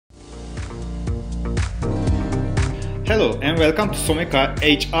Hello and welcome to Someka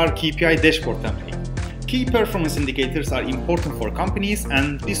HR KPI Dashboard Template. Key performance indicators are important for companies,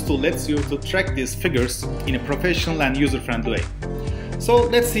 and this tool lets you to track these figures in a professional and user-friendly way. So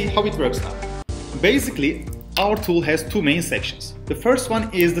let's see how it works now. Basically, our tool has two main sections. The first one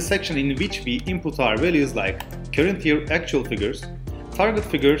is the section in which we input our values like current year actual figures, target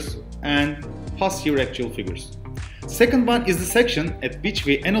figures, and past year actual figures. Second one is the section at which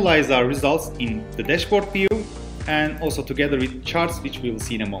we analyze our results in the dashboard view and also together with charts, which we will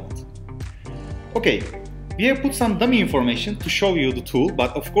see in a moment. Okay, we have put some dummy information to show you the tool,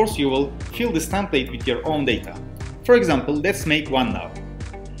 but of course you will fill this template with your own data. For example, let's make one now.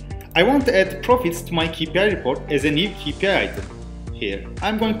 I want to add profits to my KPI report as a new KPI item. Here,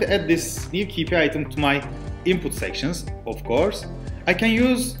 I'm going to add this new KPI item to my input sections, of course. I can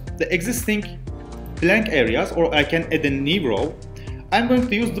use the existing blank areas or I can add a new row. I'm going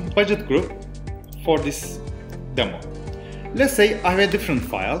to use the budget group for this demo. Let's say I have a different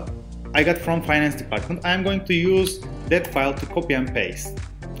file I got from finance department. I'm going to use that file to copy and paste.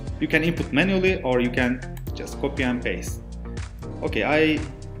 You can input manually or you can just copy and paste. Okay, I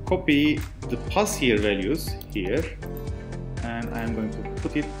copy the past year values here and I'm going to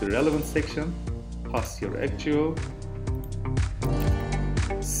put it in the relevant section, past year actual.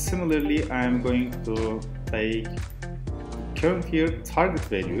 Similarly, I'm going to take current year target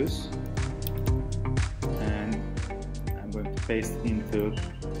values and I'm going to paste into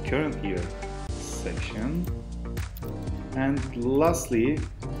current year section. And lastly,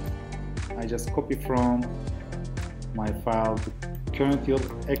 I just copy from my file the current year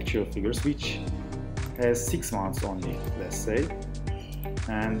actual figures, which has 6 months only, let's say,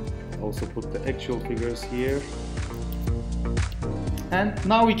 and also put the actual figures here. And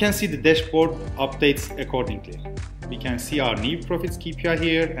now we can see the dashboard updates accordingly. We can see our new profits KPI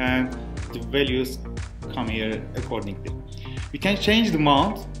here and the values come here accordingly. We can change the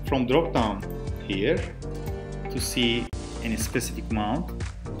amount from drop down here to see any specific amount.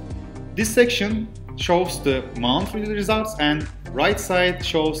 This section shows the monthly results and right side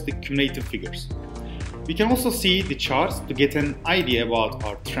shows the cumulative figures. We can also see the charts to get an idea about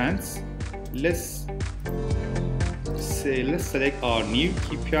our trends. Let's select our new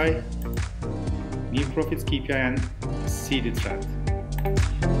KPI, new profits KPI, and see the trend.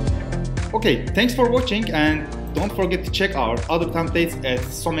 Okay, thanks for watching and don't forget to check our other templates at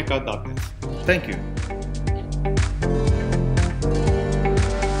someka.net. Thank you.